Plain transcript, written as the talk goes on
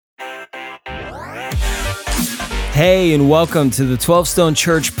Hey, and welcome to the 12 Stone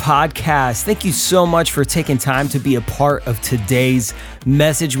Church podcast. Thank you so much for taking time to be a part of today's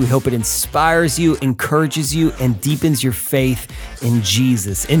message. We hope it inspires you, encourages you, and deepens your faith in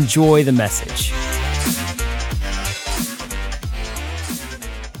Jesus. Enjoy the message.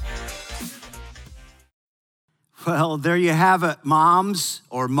 Well, there you have it, moms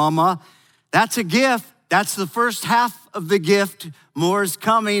or mama. That's a gift. That's the first half of the gift. More is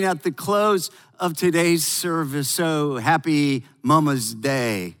coming at the close of today's service. So happy Mama's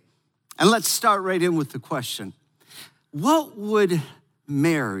Day. And let's start right in with the question. What would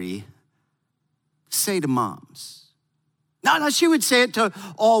Mary say to moms? Now, she would say it to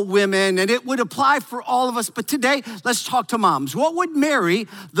all women, and it would apply for all of us. But today, let's talk to moms. What would Mary,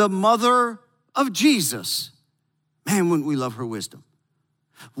 the mother of Jesus, man, wouldn't we love her wisdom?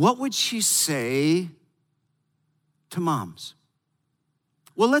 What would she say to moms?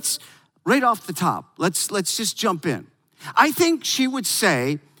 Well, let's right off the top, let's just jump in. I think she would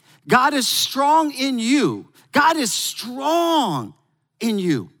say, God is strong in you. God is strong in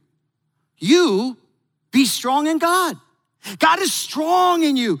you. You be strong in God. God is strong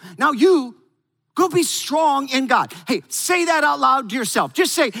in you. Now you go be strong in God. Hey, say that out loud to yourself.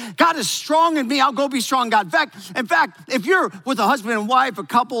 Just say, God is strong in me. I'll go be strong in God. In fact, if you're with a husband and wife, a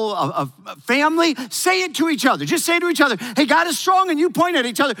couple, a family, say it to each other. Just say to each other, hey, God is strong in you. Point at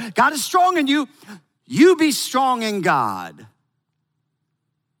each other. God is strong in you. You be strong in God.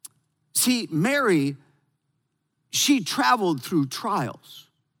 See, Mary, she traveled through trials.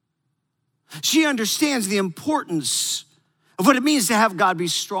 She understands the importance of what it means to have God be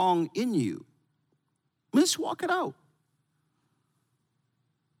strong in you. Let's walk it out.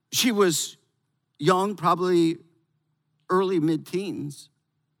 She was young, probably early mid-teens.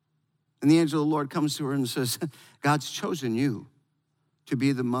 And the angel of the Lord comes to her and says, God's chosen you to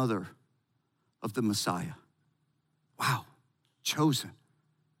be the mother of the Messiah. Wow, chosen.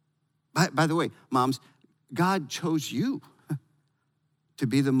 By the way, moms, God chose you to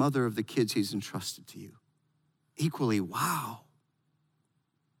be the mother of the kids he's entrusted to you. Equally, wow.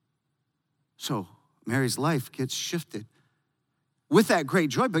 So, Mary's life gets shifted with that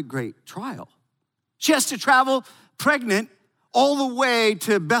great joy, but great trial. She has to travel pregnant all the way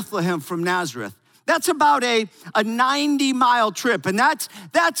to Bethlehem from Nazareth. That's about a 90-mile trip, and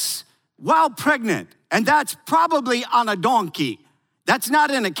that's while pregnant, and that's probably on a donkey. That's not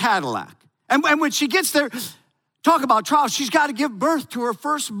in a Cadillac. And when she gets there, talk about trials, she's got to give birth to her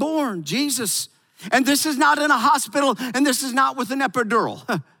firstborn, Jesus. And this is not in a hospital, and this is not with an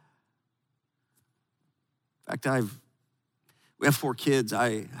epidural. In fact, we have 4 kids.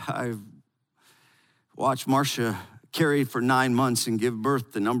 I've watched Marcia carry for 9 months and give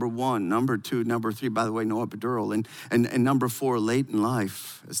birth to number 1, number 2, number 3, by the way, no epidural, and number 4, late in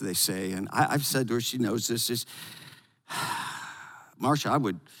life, as they say. And I've said to her, she knows this, is, Marcia, I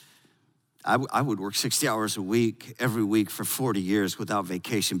would work 60 hours a week, every week for 40 years without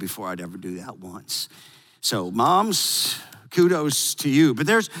vacation before I'd ever do that once. So moms, kudos to you. But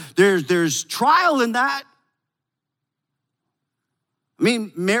there's trial in that. I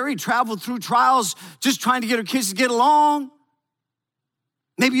mean, Mary traveled through trials just trying to get her kids to get along.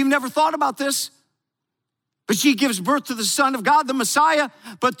 Maybe you've never thought about this, but she gives birth to the Son of God, the Messiah,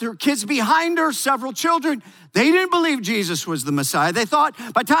 but their kids behind her, several children, they didn't believe Jesus was the Messiah. They thought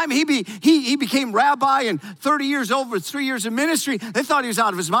by the time he became rabbi and 30 years old with 3 years of ministry, they thought he was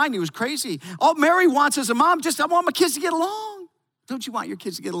out of his mind. He was crazy. All Mary wants as a mom, I want my kids to get along. Don't you want your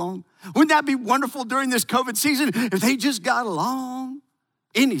kids to get along? Wouldn't that be wonderful during this COVID season if they just got along?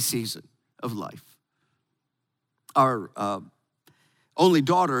 Any season of life. Our only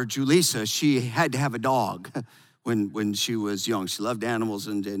daughter, Julissa, she had to have a dog when she was young. She loved animals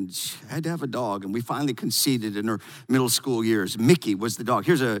and she had to have a dog. And we finally conceded in her middle school years. Mickey was the dog.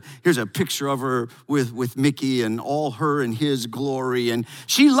 Here's a picture of her with Mickey and all her and his glory. And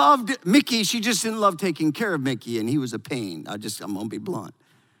she loved Mickey. She just didn't love taking care of Mickey, and he was a pain. I'm gonna be blunt.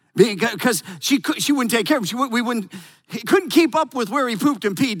 Because she wouldn't take care of him. He couldn't keep up with where he pooped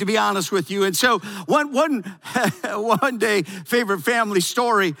and peed, to be honest with you. And so one day, favorite family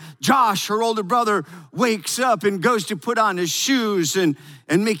story, Josh, her older brother, wakes up and goes to put on his shoes, and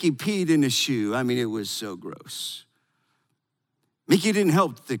Mickey peed in his shoe. I mean, it was so gross. Mickey didn't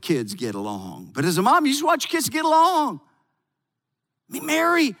help the kids get along. But as a mom, you just want your kids to get along. I mean,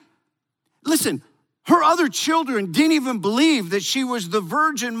 Mary, listen, her other children didn't even believe that she was the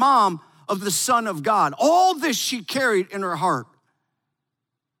virgin mom of the Son of God. All this she carried in her heart.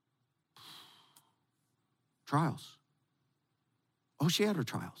 Trials. Oh, she had her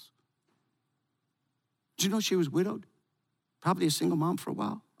trials. Did you know she was widowed? Probably a single mom for a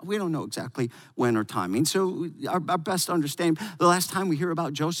while. We don't know exactly when or timing. So our best understanding, the last time we hear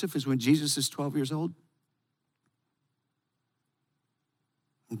about Joseph is when Jesus is 12 years old.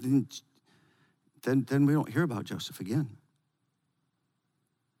 And then we don't hear about Joseph again.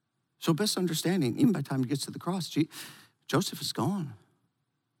 So best understanding, even by the time he gets to the cross, Joseph is gone.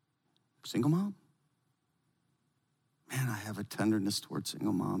 Single mom. Man, I have a tenderness towards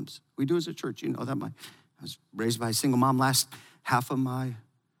single moms. We do as a church, you know that. I was raised by a single mom last half of my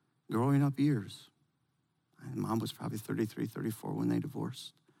growing up years. And mom was probably 33, 34 when they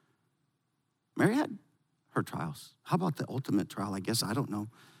divorced. Mary had her trials. How about the ultimate trial? I guess, I don't know.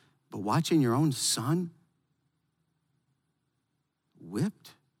 But watching your own son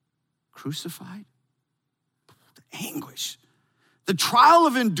whipped, crucified, the anguish, the trial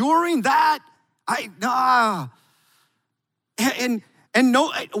of enduring that, and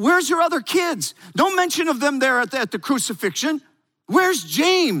no, where's your other kids? No mention of them there at the crucifixion. Where's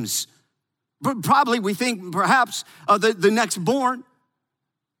James? Probably, we think, perhaps the next born.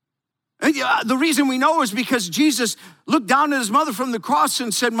 And the reason we know is because Jesus looked down at his mother from the cross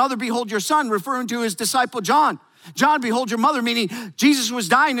and said, "Mother, behold your son," referring to his disciple John. John, behold your mother, meaning Jesus was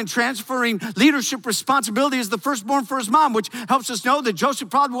dying and transferring leadership responsibility as the firstborn for his mom, which helps us know that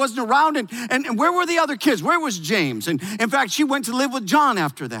Joseph probably wasn't around. And where were the other kids? Where was James? And in fact, she went to live with John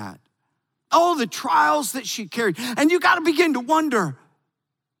after that. Oh, the trials that she carried. And you got to begin to wonder,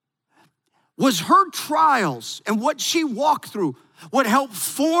 was her trials and what she walked through what helped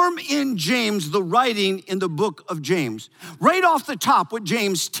form in James the writing in the book of James? Right off the top, what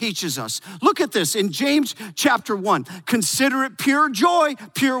James teaches us. Look at this in James chapter 1. Consider it pure joy.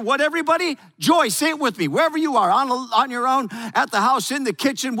 Pure what, everybody? Joy. Say it with me. Wherever you are, on your own, at the house, in the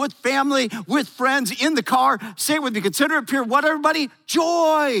kitchen, with family, with friends, in the car. Say it with me. Consider it pure what, everybody?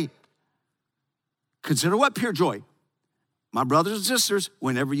 Joy. Consider what? Pure joy. My brothers and sisters,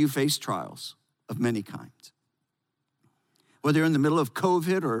 whenever you face trials of many kinds. Whether you're in the middle of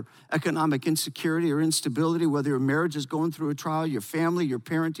COVID or economic insecurity or instability, whether your marriage is going through a trial, your family, your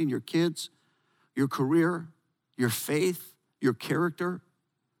parenting, your kids, your career, your faith, your character.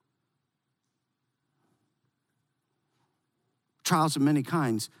 Trials of many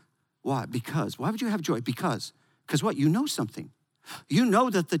kinds. Why? Because. Why would you have joy? Because what? You know something. You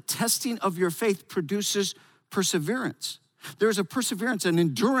know that the testing of your faith produces perseverance. There's a perseverance and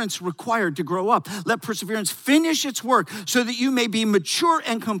endurance required to grow up. Let perseverance finish its work so that you may be mature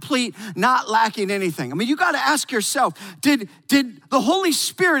and complete, not lacking anything. I mean, you got to ask yourself, did the Holy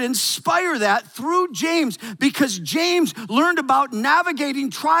Spirit inspire that through James? Because James learned about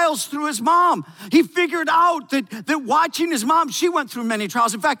navigating trials through his mom. He figured out that watching his mom, she went through many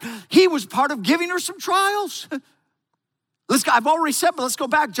trials. In fact, he was part of giving her some trials. I've already said, but let's go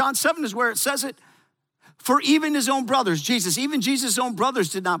back. John 7 is where it says it. For even his own brothers, even Jesus' own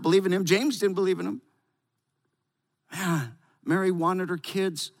brothers did not believe in him. James didn't believe in him. Man, Mary wanted her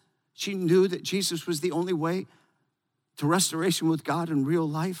kids. She knew that Jesus was the only way to restoration with God in real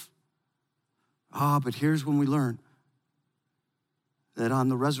life. But here's when we learn that on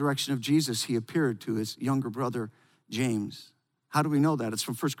the resurrection of Jesus, he appeared to his younger brother, James. How do we know that? It's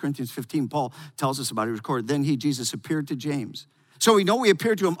from 1 Corinthians 15. Paul tells us about it. Recorded. Then Jesus appeared to James. So we know he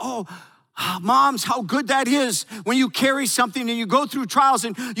appeared to him. Moms, how good that is when you carry something and you go through trials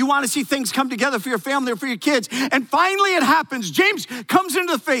and you want to see things come together for your family or for your kids. And finally it happens. James comes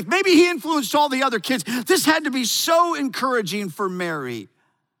into the faith. Maybe he influenced all the other kids. This had to be so encouraging for Mary.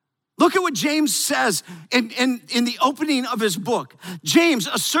 Look at what James says in the opening of his book. James,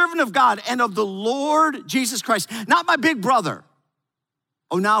 a servant of God and of the Lord Jesus Christ, not my big brother.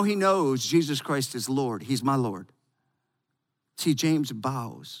 Oh, now he knows Jesus Christ is Lord. He's my Lord. See, James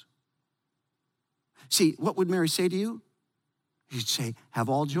bows. See, what would Mary say to you? She'd say, have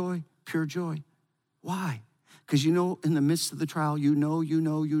all joy, pure joy. Why? Because you know in the midst of the trial, you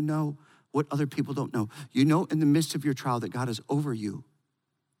know what other people don't know. You know in the midst of your trial that God is over you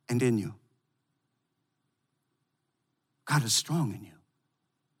and in you. God is strong in you.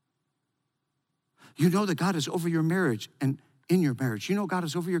 You know that God is over your marriage and in your marriage. You know God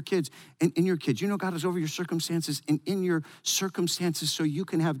is over your kids and in your kids. You know God is over your circumstances and in your circumstances so you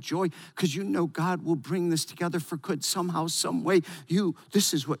can have joy because you know God will bring this together for good somehow, some way.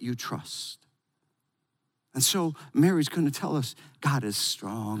 This is what you trust. And so Mary's going to tell us God is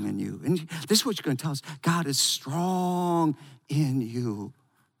strong in you. And this is what you're going to tell us. God is strong in you.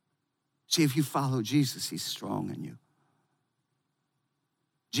 See, if you follow Jesus, he's strong in you.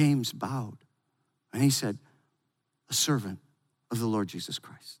 James bowed and he said, a servant of the Lord Jesus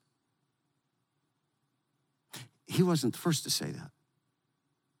Christ. He wasn't the first to say that.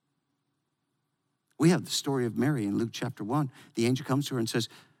 We have the story of Mary in Luke chapter 1. The angel comes to her and says,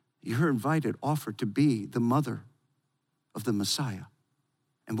 You're invited, offered to be the mother of the Messiah.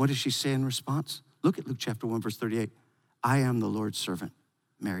 And what does she say in response? Look at Luke chapter 1, verse 38. I am the Lord's servant,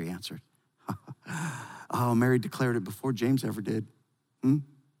 Mary answered. Oh, Mary declared it before James ever did.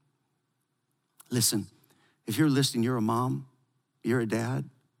 Listen, if you're listening, you're a mom, you're a dad,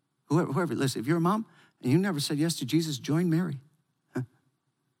 whoever, listen, if you're a mom and you never said yes to Jesus, join Mary.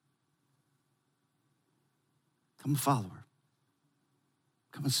 Come a follower.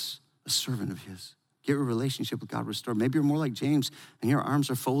 Come a servant of his. Get your relationship with God restored. Maybe you're more like James and your arms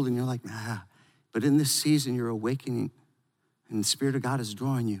are folded and you're like, nah. But in this season, you're awakening and the Spirit of God is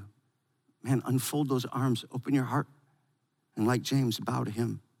drawing you. Man, unfold those arms, open your heart, and like James, bow to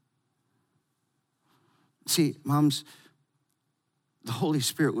him. See, moms, the Holy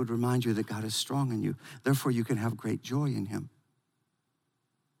Spirit would remind you that God is strong in you. Therefore, you can have great joy in him.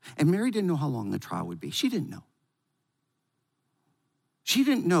 And Mary didn't know how long the trial would be. She didn't know. She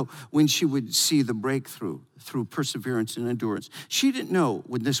didn't know when she would see the breakthrough through perseverance and endurance. She didn't know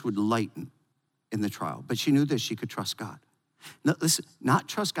when this would lighten in the trial, but she knew that she could trust God. Now, listen, not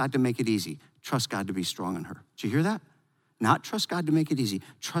trust God to make it easy, trust God to be strong in her. Did you hear that? Not trust God to make it easy,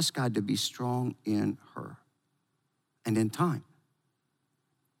 trust God to be strong in her. And in time,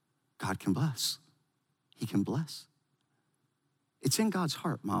 God can bless. He can bless. It's in God's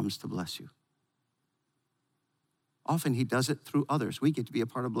heart, moms, to bless you. Often he does it through others. We get to be a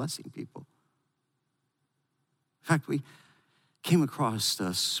part of blessing people. In fact, we came across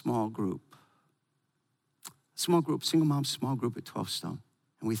a small group, single mom small group at 12 Stone.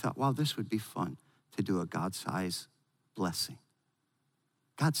 And we thought, wow, this would be fun to do a God-sized blessing.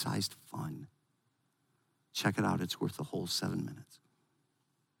 God-sized fun. Check it out. It's worth the whole 7 minutes.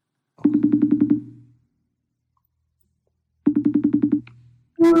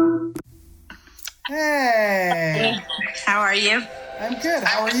 Hey. How are you? I'm good.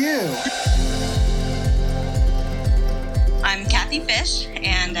 How are you? I'm Kathy Fish,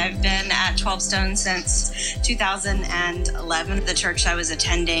 and I've been at 12 Stone since 2011. The church I was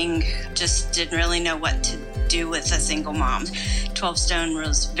attending just didn't really know what to do with a single mom. 12 Stone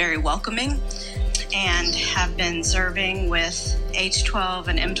was very welcoming and have been serving with H12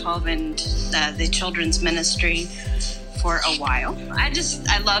 and M12 and the children's ministry for a while.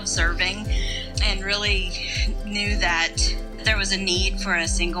 I love serving and really knew that there was a need for a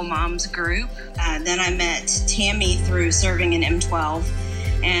single moms group. Then I met Tammy through serving in M12,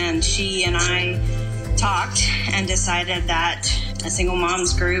 and she and I talked and decided that a single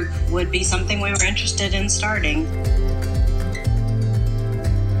moms group would be something we were interested in starting.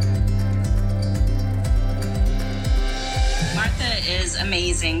 Martha is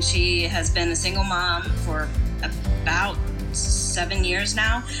amazing. She has been a single mom for about 7 years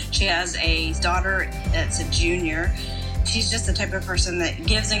now. She has a daughter that's a junior. She's just the type of person that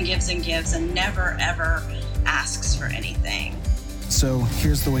gives and gives and gives and never, ever asks for anything. So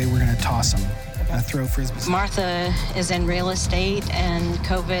here's the way we're going to toss them. Throw frisbees. Martha is in real estate, and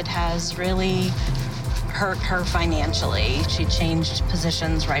COVID has really hurt her financially. She changed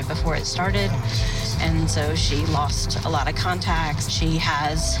positions right before it started, and so she lost a lot of contacts. She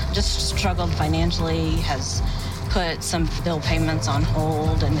has just struggled financially, has put some bill payments on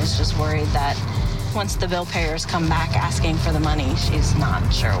hold, and is just worried that once the bill payers come back asking for the money, she's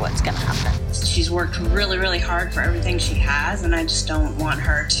not sure what's going to happen. She's worked really, really hard for everything she has, and I just don't want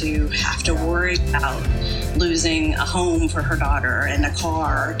her to have to worry about losing a home for her daughter and a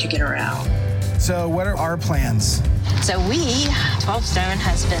car to get her out. So what are our plans? So 12 Stone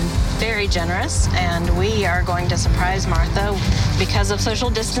has been very generous, and we are going to surprise Martha because of social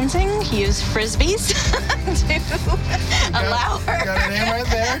distancing, use frisbees to allow her. Got her name right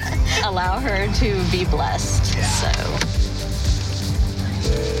there. Allow her to be blessed. Yeah. So.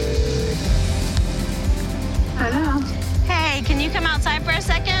 Hello. Hey, can you come outside for a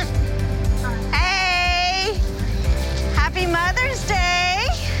second? Hey! Happy Mother's Day!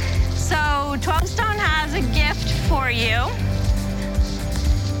 So 12 Stone has a gift for you.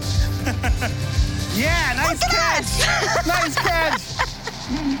 Yeah, nice catch. Nice catch.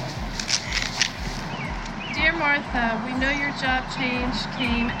 Dear Martha, we know your job change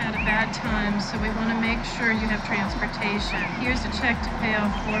came at a bad time, so we want to make sure you have transportation. Here's a check to pay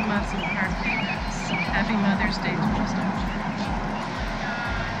off 4 months of car payments. Happy Mother's Day, 12 Stone Church.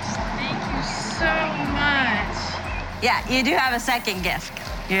 Thank you so much. Yeah, you do have a second gift.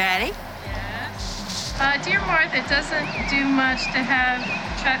 You ready? Yes. Dear Martha, it doesn't do much to have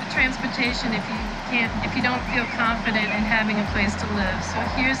transportation if you don't feel confident in having a place to live. So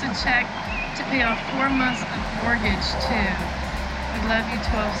here's a check to pay off 4 months of mortgage too. We love you,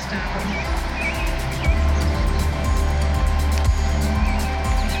 12 Stone.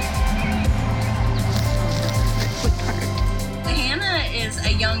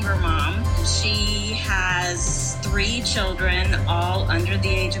 her mom. She has 3 children, all under the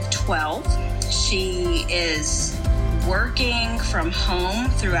age of 12. She is working from home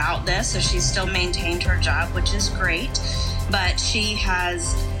throughout this, so she's still maintained her job, which is great. But she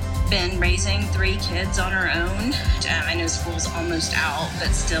has been raising 3 kids on her own. I know school's almost out, but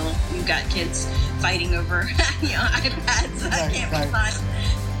still, you've got kids fighting over iPads that can't be fun.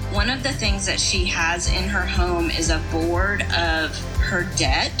 One of the things that she has in her home is a board of her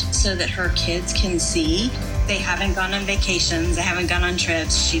debt so that her kids can see. They haven't gone on vacations, they haven't gone on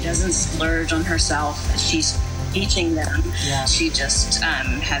trips. She doesn't splurge on herself. She's teaching them. Yeah. She just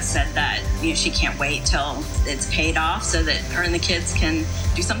has said that she can't wait till it's paid off so that her and the kids can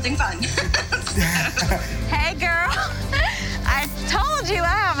do something fun. Hey girl, I told you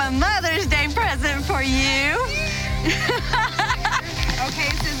I have a Mother's Day present for you.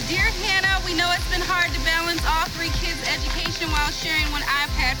 Okay, it says, Dear Hannah, we know it's been hard to balance all 3 kids' education while sharing one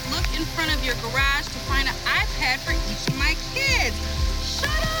iPad. Look in front of your garage to find an iPad for each of my kids. Shut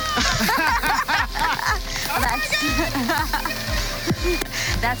up!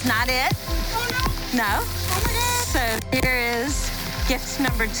 That's not it. Oh, no. No. Oh, my God. So here is gift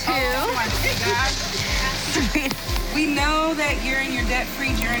number 2. Oh, my God. Sweet. We know that you're in your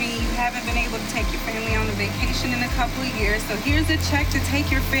debt-free journey. You haven't been able to take your family on a vacation in a couple of years. So here's a check to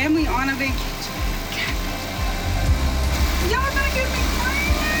take your family on a vacation. Y'all are gonna give me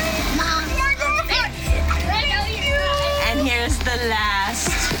money. Mom. Oh my God. Thank you. And here's the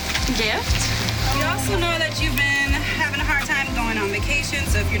last gift. We also know that you've been having a hard time going on vacation.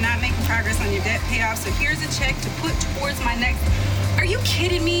 So if you're not making progress on your debt payoff, so here's a check to put towards my next. Are you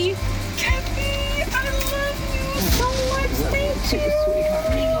kidding me? Kathy, I love you so much. Thank you.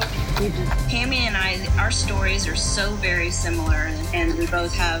 Pammy and I, our stories are so very similar, and we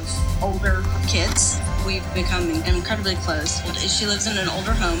both have older kids. We've become incredibly close. She lives in an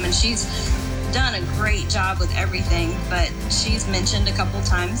older home, and she's done a great job with everything, but she's mentioned a couple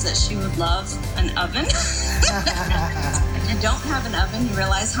times that she would love an oven. If you don't have an oven, you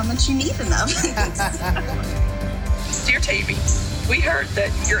realize how much you need an oven. Dear Tavy, we heard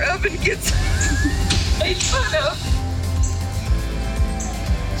that your oven gets made fun of.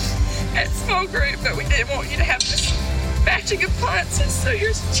 That's so great, but we didn't want you to have this matching appliances, so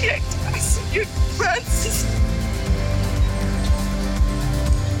here's a check to buy some new appliances.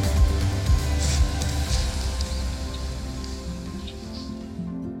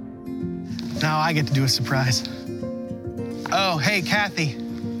 Now I get to do a surprise. Oh, hey, Kathy.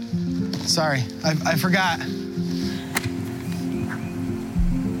 Sorry, I forgot.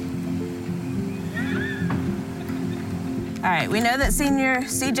 All right, we know that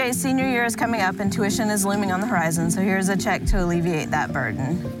CJ's senior year is coming up and tuition is looming on the horizon, so here's a check to alleviate that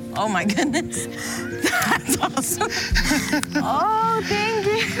burden. Oh my goodness, that's awesome. Oh, thank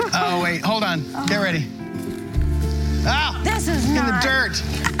you. Oh, wait, hold on, get ready. Ah, this is in not... the dirt.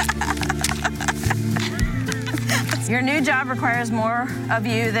 Your new job requires more of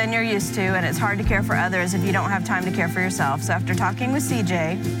you than you're used to, and it's hard to care for others if you don't have time to care for yourself. So after talking with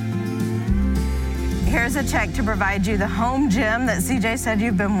CJ, here's a check to provide you the home gym that CJ said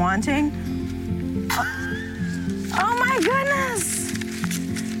you've been wanting. Oh my goodness.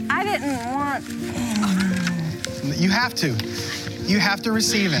 I didn't want... You have to. You have to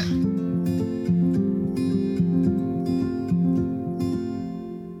receive it.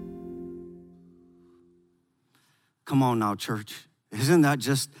 Come on now, church. Isn't that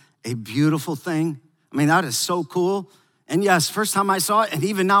just a beautiful thing? I mean, that is so cool. And yes, first time I saw it, and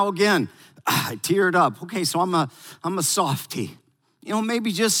even now again, I teared up. Okay, so I'm a softie. You know,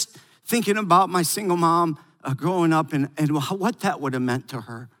 maybe just thinking about my single mom growing up and what that would have meant to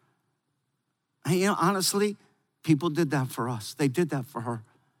her. And, you know, honestly, people did that for us. They did that for her.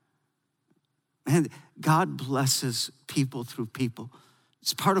 And God blesses people through people.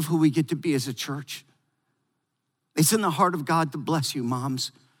 It's part of who we get to be as a church. It's in the heart of God to bless you,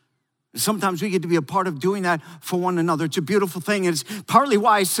 moms. Sometimes we get to be a part of doing that for one another. It's a beautiful thing. And it's partly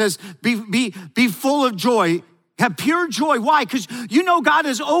why it says, be full of joy. Have pure joy. Why? Because you know God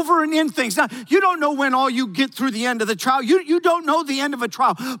is over and in things. Now, you don't know when all you get through the end of the trial. You don't know the end of a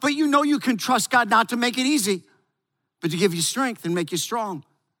trial, but you know you can trust God not to make it easy, but to give you strength and make you strong.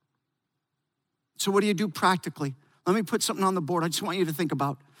 So what do you do practically? Let me put something on the board I just want you to think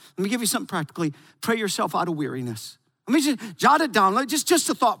about. Let me give you something practically. Pray yourself out of weariness. Let me just jot it down. Just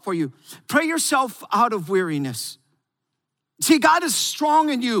a thought for you. Pray yourself out of weariness. See, God is strong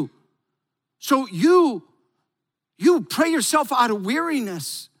in you. So you pray yourself out of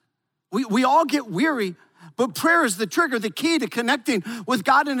weariness. We all get weary, but prayer is the trigger, the key to connecting with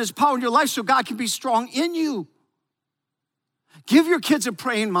God and his power in your life so God can be strong in you. Give your kids a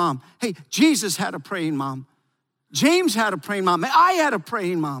praying mom. Hey, Jesus had a praying mom. James had a praying mom. I had a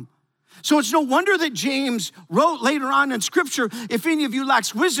praying mom. So it's no wonder that James wrote later on in scripture, if any of you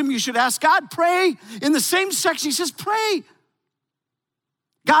lacks wisdom, you should ask God, pray. In the same section, he says, pray.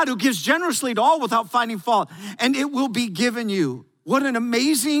 God who gives generously to all without finding fault, and it will be given you. What an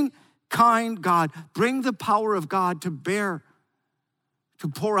amazing, kind God. Bring the power of God to bear, to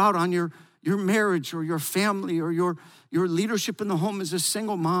pour out on your marriage or your family or your leadership in the home as a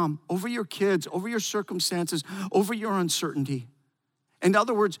single mom, over your kids, over your circumstances, over your uncertainty. In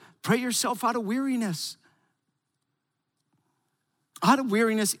other words, pray yourself out of weariness. Out of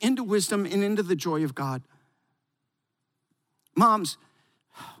weariness into wisdom and into the joy of God. Moms,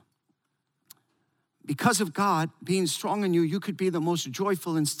 because of God being strong in you, you could be the most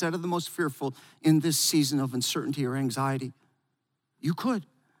joyful instead of the most fearful in this season of uncertainty or anxiety. You could.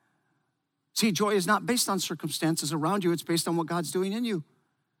 See, joy is not based on circumstances around you. It's based on what God's doing in you.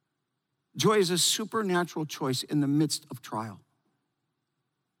 Joy is a supernatural choice in the midst of trial.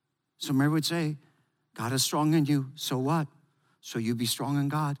 So Mary would say, God is strong in you, so what? So you be strong in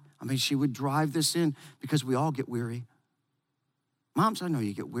God. I mean, she would drive this in because we all get weary. Moms, I know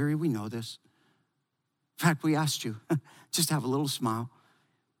you get weary. We know this. In fact, we asked you, just have a little smile.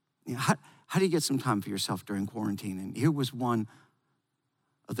 You know, how do you get some time for yourself during quarantine? And here was one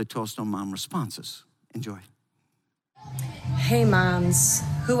of the 12 Stone Mom responses. Enjoy. Hey moms,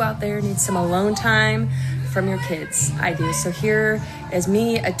 who out there needs some alone time from your kids? I do. So here is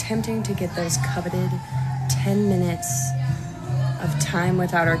me attempting to get those coveted 10 minutes of time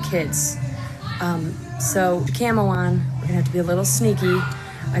without our kids. So camo on, we're gonna have to be a little sneaky.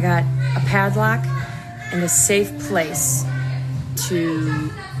 I got a padlock and a safe place to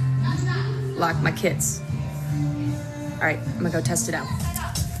lock my kids. All right, I'm gonna go test it out.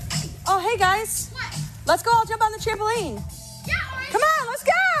 Oh, hey guys. What? Let's go all jump on the trampoline. Yeah, come on, let's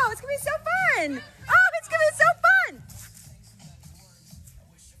go. It's gonna be so fun. Oh, it's gonna be so fun.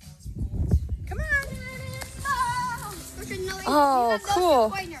 Come on. Oh, cool.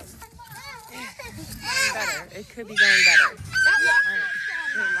 Better. It could be going better. All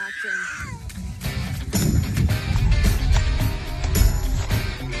right, we're locked in.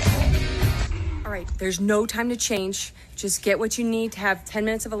 All right, there's no time to change. Just get what you need to have 10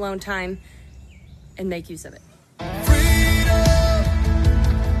 minutes of alone time and make use of it.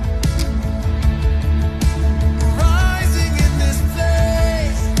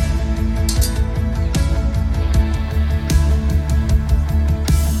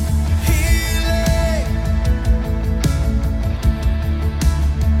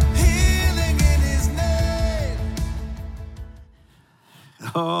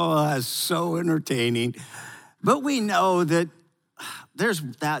 Oh, that's so entertaining. But we know that there's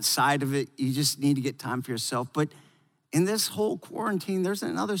that side of it. You just need to get time for yourself. But in this whole quarantine, there's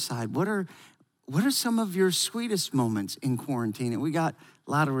another side. What are some of your sweetest moments in quarantine? And we got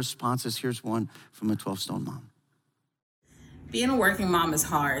a lot of responses. Here's one from a 12 Stone Mom. Being a working mom is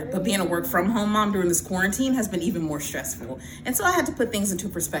hard, but being a work from home mom during this quarantine has been even more stressful. And so I had to put things into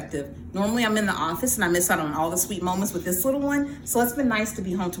perspective. Normally I'm in the office and I miss out on all the sweet moments with this little one. So it's been nice to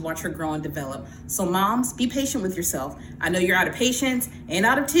be home to watch her grow and develop. So moms, be patient with yourself. I know you're out of patience and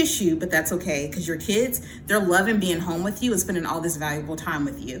out of tissue, but that's okay because your kids, they're loving being home with you and spending all this valuable time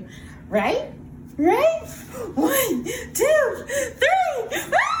with you. Right? Right? 1, 2, 3.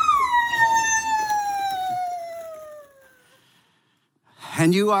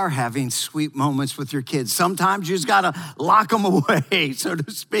 And you are having sweet moments with your kids. Sometimes you just gotta lock them away, so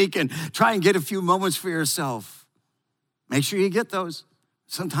to speak, and try and get a few moments for yourself. Make sure you get those.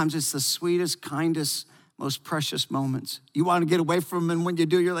 Sometimes it's the sweetest, kindest, most precious moments. You wanna get away from them, and when you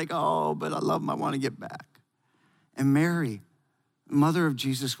do, you're like, oh, but I love them, I wanna get back. And Mary, mother of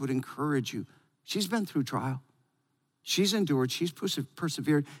Jesus, would encourage you. She's been through trial. She's endured, she's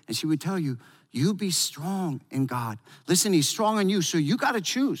persevered, and she would tell you, you be strong in God. Listen, he's strong in you, so you got to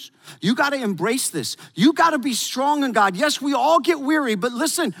choose. You got to embrace this. You got to be strong in God. Yes, we all get weary, but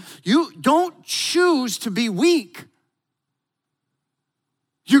listen, you don't choose to be weak.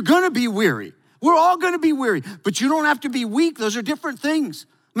 You're going to be weary. We're all going to be weary, but you don't have to be weak. Those are different things.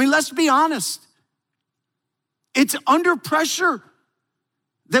 I mean, let's be honest. It's under pressure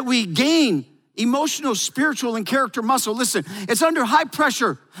that we gain emotional, spiritual, and character muscle. Listen, it's under high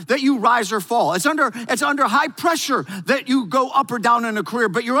pressure that you rise or fall. It's under high pressure that you go up or down in a career,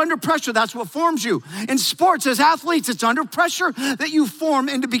 but you're under pressure. That's what forms you. In sports, as athletes, it's under pressure that you form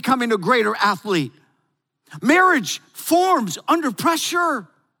into becoming a greater athlete. Marriage forms under pressure.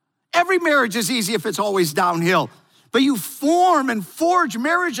 Every marriage is easy if it's always downhill, but you form and forge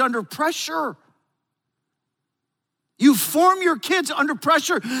marriage under pressure. You form your kids under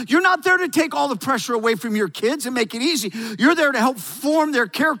pressure. You're not there to take all the pressure away from your kids and make it easy. You're there to help form their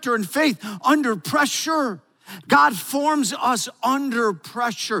character and faith under pressure. God forms us under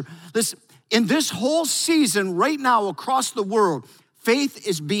pressure. Listen, in this whole season right now across the world, faith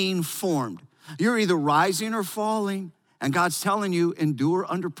is being formed. You're either rising or falling, and God's telling you, endure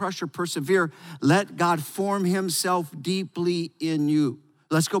under pressure, persevere. Let God form himself deeply in you.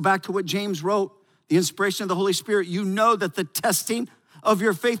 Let's go back to what James wrote. The inspiration of the Holy Spirit, you know that the testing of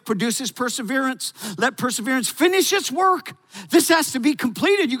your faith produces perseverance. Let perseverance finish its work. This has to be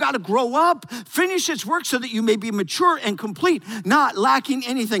completed. You got to grow up, finish its work so that you may be mature and complete, not lacking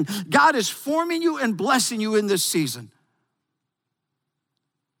anything. God is forming you and blessing you in this season.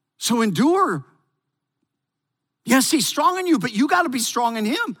 So endure. Yes, he's strong in you, but you got to be strong in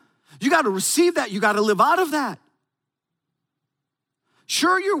him. You got to receive that. You got to live out of that.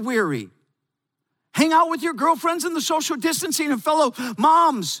 Sure, you're weary. Hang out with your girlfriends in the social distancing and fellow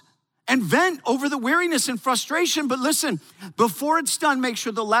moms and vent over the weariness and frustration. But listen, before it's done, make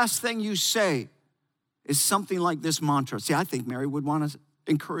sure the last thing you say is something like this mantra. See, I think Mary would want to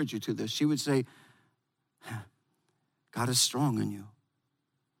encourage you to this. She would say, God is strong in you.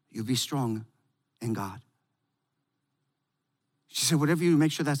 You be strong in God. She said, whatever you do,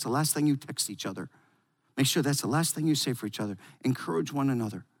 make sure that's the last thing you text each other. Make sure that's the last thing you say for each other. Encourage one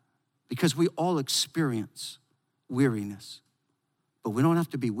another. Because we all experience weariness, but we don't have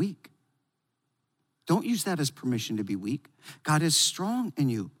to be weak. Don't use that as permission to be weak. God is strong in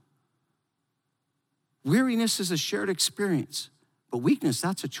you. Weariness is a shared experience, but weakness,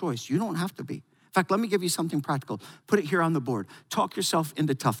 that's a choice. You don't have to be. In fact, let me give you something practical. Put it here on the board. Talk yourself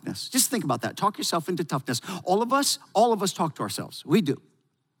into toughness. Just think about that. Talk yourself into toughness. All of us talk to ourselves. We do.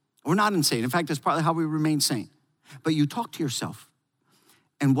 We're not insane. In fact, that's probably how we remain sane. But you talk to yourself.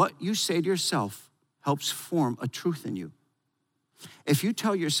 And what you say to yourself helps form a truth in you. If you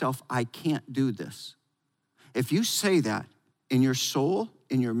tell yourself, I can't do this, if you say that in your soul,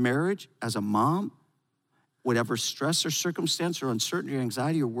 in your marriage, as a mom, whatever stress or circumstance or uncertainty or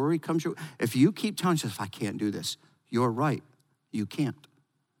anxiety or worry comes to you, if you keep telling yourself, I can't do this, you're right, you can't.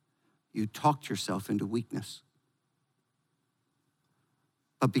 You talked yourself into weakness.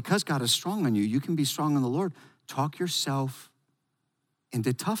 But because God is strong on you, you can be strong in the Lord. Talk yourself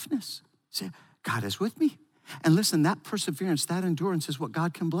into toughness. Say, God is with me. And listen, that perseverance, that endurance is what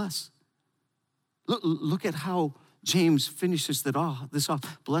God can bless. Look at how James finishes this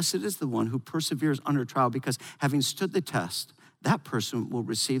off. Blessed is the one who perseveres under trial, because having stood the test, that person will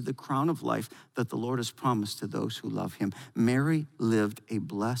receive the crown of life that the Lord has promised to those who love him. Mary lived a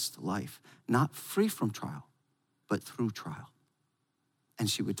blessed life, not free from trial, but through trial. And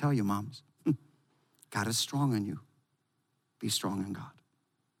she would tell you, moms, God is strong in you. Be strong in God.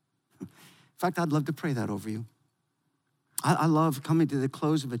 In fact, I'd love to pray that over you. I love coming to the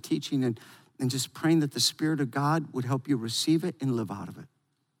close of a teaching and just praying that the Spirit of God would help you receive it and live out of it.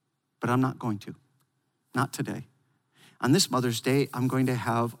 But I'm not going to. Not today. On this Mother's Day, I'm going to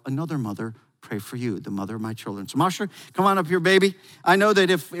have another mother pray for you, the mother of my children. So Marsha, come on up here, baby. I know that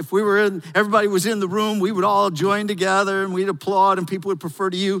if we were everybody was in the room, we would all join together and we'd applaud, and people would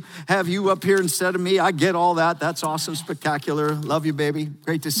prefer to have you up here instead of me. I get all that. That's awesome, spectacular. Love you, baby.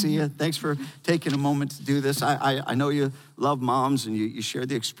 Great to see you. Thanks for taking a moment to do this. I know you love moms and you share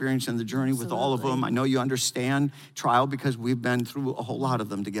the experience and the journey with all of them. I know you understand trial because we've been through a whole lot of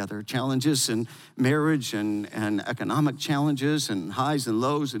them together. Challenges in marriage and economic challenges and highs and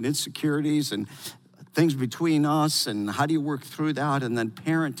lows and insecurities and things between us, and how do you work through that? And then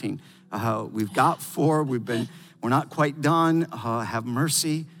parenting. We've got 4. We're not quite done. Have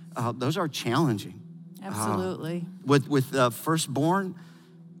mercy. Those are challenging. Absolutely. With firstborn,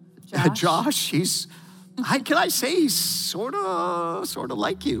 Josh, he's sort of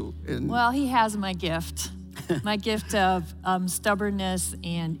like you. Well, he has my gift, my gift of stubbornness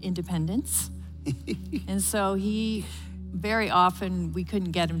and independence. And so very often we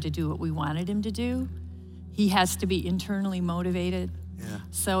couldn't get him to do what we wanted him to do. He has to be internally motivated. Yeah.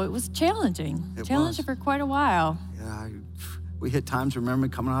 So it was challenging. Challenging for quite a while. Yeah, we hit times, remember,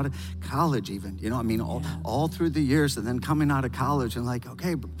 coming out of college even, all through the years, and then coming out of college and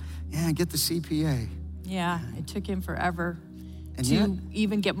okay, get the CPA. Yeah, it took him forever to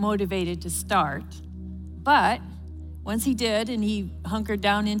even get motivated to start. But once he did and he hunkered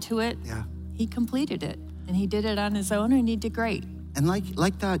down into it, he completed it. And he did it on his own, and he did great. And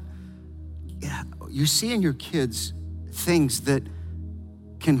like that, you see in your kids things that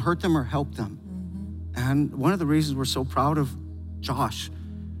can hurt them or help them. Mm-hmm. And one of the reasons we're so proud of Josh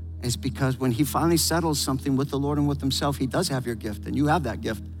is because when he finally settles something with the Lord and with himself, he does have your gift, and you have that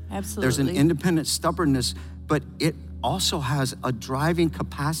gift. Absolutely. There's an independent stubbornness, but it also has a driving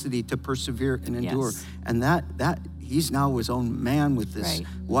capacity to persevere and endure. Yes. And that he's now his own man with his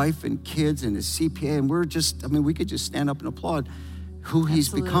wife and kids and his CPA. And we're just, we could just stand up and applaud who he's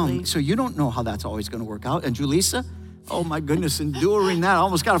become. So you don't know how that's always going to work out. And Julissa, oh my goodness, enduring that. I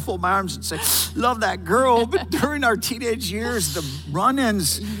almost got to fold my arms and say, love that girl. But during our teenage years, the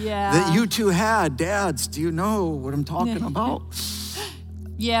run-ins that you two had, dads, do you know what I'm talking about?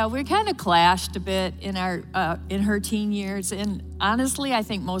 Yeah, we kind of clashed a bit in her teen years. And honestly, I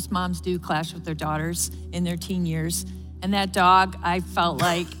think most moms do clash with their daughters in their teen years. And that dog, I felt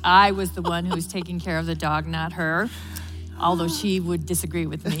like I was the one who was taking care of the dog, not her, although she would disagree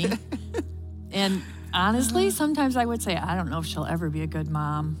with me. And honestly, sometimes I would say, I don't know if she'll ever be a good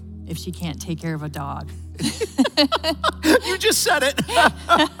mom if she can't take care of a dog. You just said it.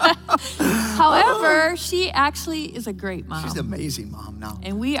 However, she actually is a great mom. She's an amazing mom now.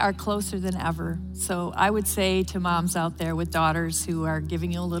 And we are closer than ever. So I would say to moms out there with daughters who are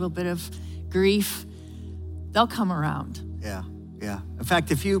giving you a little bit of grief, they'll come around. Yeah. In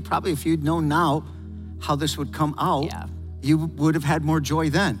fact, if you'd known now how this would come out, you would have had more joy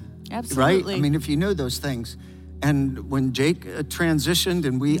then. Absolutely. Right? If you knew those things. And when Jake transitioned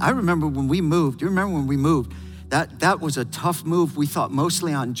and I remember when we moved, do you remember when we moved? That was a tough move. We thought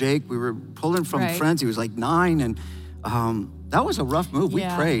mostly on Jake. We were pulling from friends. He was like 9 and that was a rough move. We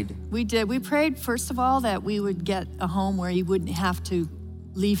prayed. We did. We prayed, first of all, that we would get a home where he wouldn't have to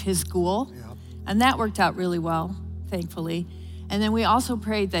leave his school. Yep. And that worked out really well, thankfully. And then we also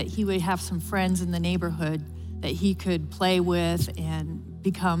prayed that he would have some friends in the neighborhood that he could play with and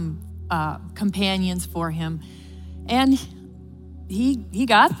become companions for him. And he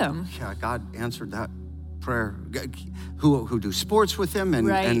got them. Yeah, God answered that prayer. Who do sports with him,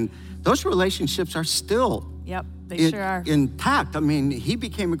 and those relationships are still they sure are intact. He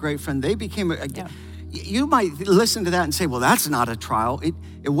became a great friend. They became You might listen to that and say, well, that's not a trial.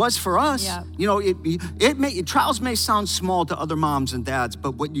 It was for us. Yeah. Trials may sound small to other moms and dads,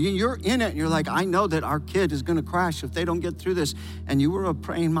 but when you're in it and you're like, I know that our kid is going to crash if they don't get through this. And you were a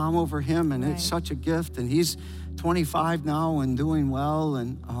praying mom over him, and it's such a gift. And he's 25 now and doing well.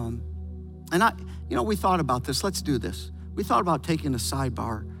 And we thought about this. Let's do this. We thought about taking a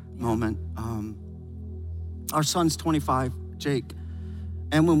sidebar moment. Our son's 25, Jake.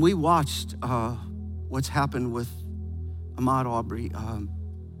 And when we watched what's happened with Ahmaud Arbery,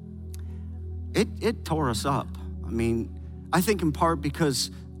 it tore us up. I think in part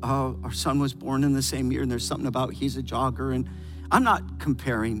because our son was born in the same year, and there's something about he's a jogger, and I'm not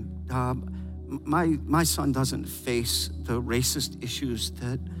comparing. My son doesn't face the racist issues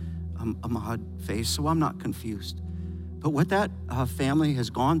that Ahmaud faced, so I'm not confused. But what that family has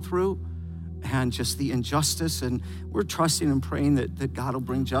gone through, and just the injustice, and we're trusting and praying that God will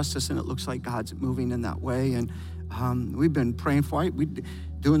bring justice, and it looks like God's moving in that way. And we've been praying for it. We did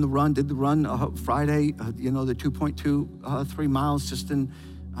the run Friday, the 2.23 miles just in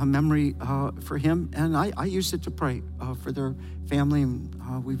memory for him. And I used it to pray for their family,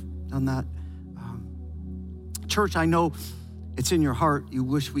 and we've done that. Church, I know it's in your heart. You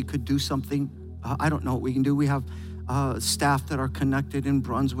wish we could do something. I don't know what we can do. We have staff that are connected in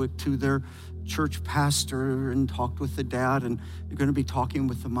Brunswick to their church pastor and talked with the dad, and you're going to be talking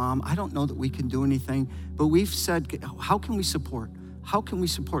with the mom. I don't know that we can do anything, but we've said, how can we support? How can we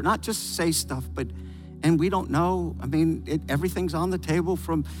support? Not just say stuff, and we don't know. Everything's on the table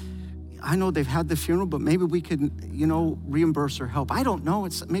I know they've had the funeral, but maybe we can, reimburse or help. I don't know.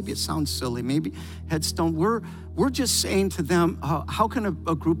 Maybe it sounds silly. Maybe Headstone. We're just saying to them, how can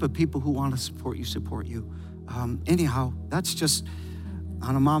a group of people who want to support you? Anyhow, that's just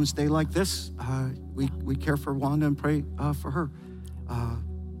on a mom's day like this. We care for Wanda and pray for her.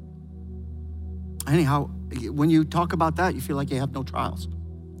 Anyhow, when you talk about that, you feel like you have no trials.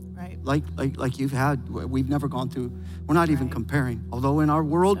 Right. Like you've had. We've never gone through. We're not even comparing. Although in our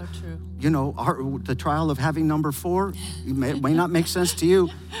world, so true. The trial of having number 4 may not make sense to you.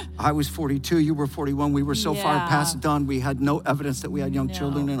 I was 42. You were 41. We were so far past done. We had no evidence that we had young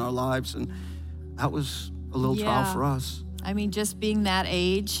children in our lives, and that was a little trial for us. Just being that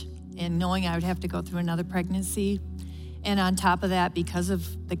age and knowing I would have to go through another pregnancy. And on top of that, because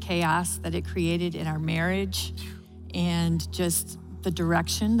of the chaos that it created in our marriage and just the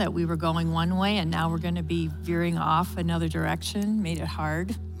direction that we were going one way and now we're going to be veering off another direction, made it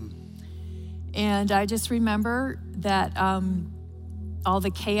hard. And I just remember that all the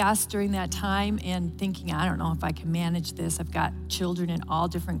chaos during that time and thinking, I don't know if I can manage this. I've got children in all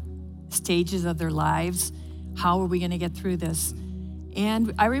different stages of their lives. How are we going to get through this?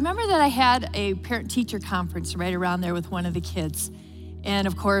 And I remember that I had a parent-teacher conference right around there with one of the kids. And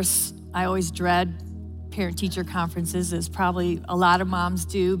of course, I always dread parent-teacher conferences, as probably a lot of moms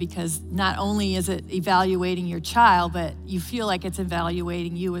do, because not only is it evaluating your child, but you feel like it's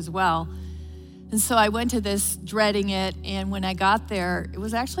evaluating you as well. And so I went to this dreading it, and when I got there, it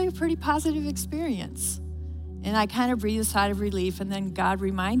was actually a pretty positive experience. And I kind of breathed a sigh of relief, and then God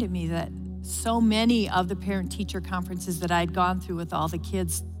reminded me that so many of the parent-teacher conferences that I'd gone through with all the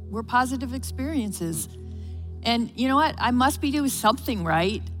kids were positive experiences. And you know what? I must be doing something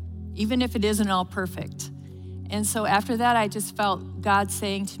right, even if it isn't all perfect. And so after that, I just felt God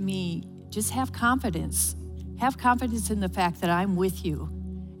saying to me, just have confidence. Have confidence in the fact that I'm with you,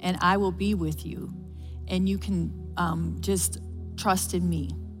 and I will be with you, and you can just trust in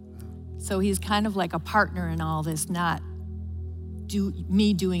me. So he's kind of like a partner in all this, not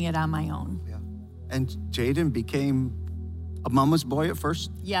me doing it on my own. Yeah. And Jaden became a mama's boy at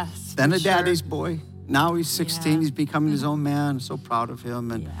first. Yes. Then a daddy's boy. Now he's 16. Yeah. He's becoming his own man. So proud of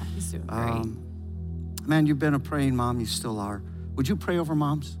him. And yeah, he's doing great. Man, you've been a praying mom. You still are. Would you pray over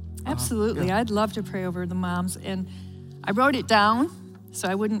moms? Absolutely. Yeah. I'd love to pray over the moms. And I wrote it down so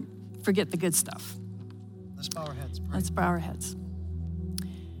I wouldn't forget the good stuff. Let's bow our heads. Pray. Let's bow our heads.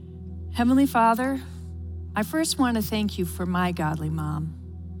 Heavenly Father, I first want to thank you for my godly mom.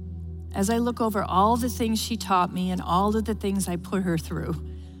 As I look over all the things she taught me and all of the things I put her through,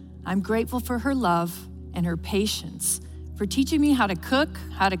 I'm grateful for her love and her patience, for teaching me how to cook,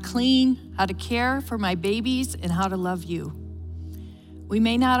 how to clean, how to care for my babies, and how to love you. We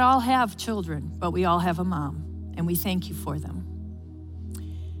may not all have children, but we all have a mom, and we thank you for them.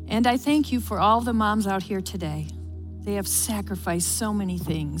 And I thank you for all the moms out here today. They have sacrificed so many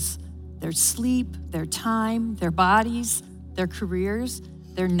things: their sleep, their time, their bodies, their careers,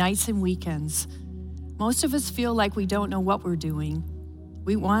 their nights and weekends. Most of us feel like we don't know what we're doing.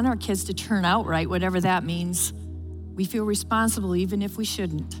 We want our kids to turn out right, whatever that means. We feel responsible even if we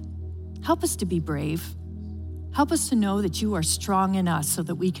shouldn't. Help us to be brave. Help us to know that you are strong in us so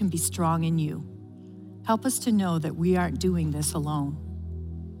that we can be strong in you. Help us to know that we aren't doing this alone.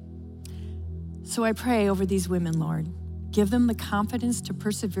 So I pray over these women, Lord. Give them the confidence to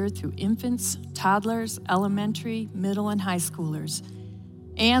persevere through infants, toddlers, elementary, middle, and high schoolers,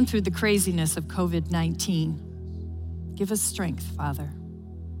 and through the craziness of COVID-19. Give us strength, Father.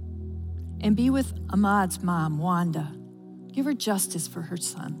 And be with Ahmad's mom, Wanda. Give her justice for her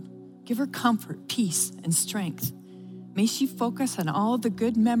son. Give her comfort, peace, and strength. May she focus on all the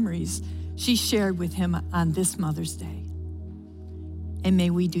good memories she shared with him on this Mother's Day. And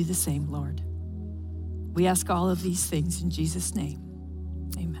may we do the same, Lord. We ask all of these things in Jesus' name.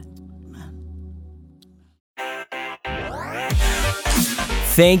 Amen.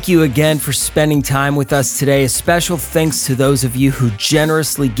 Thank you again for spending time with us today. A special thanks to those of you who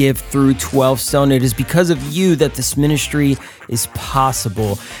generously give through 12 Stone. It is because of you that this ministry is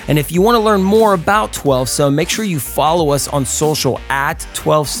possible. And if you want to learn more about 12 Stone, make sure you follow us on social at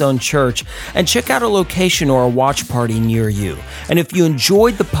 12 Stone Church and check out a location or a watch party near you. And if you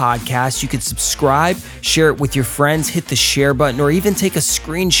enjoyed the podcast, you could subscribe, share it with your friends, hit the share button, or even take a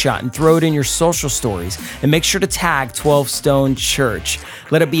screenshot and throw it in your social stories. And make sure to tag 12 Stone Church.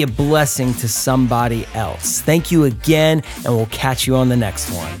 Let it be a blessing to somebody else. Thank you again, and we'll catch you on the next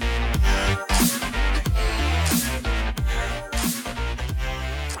one.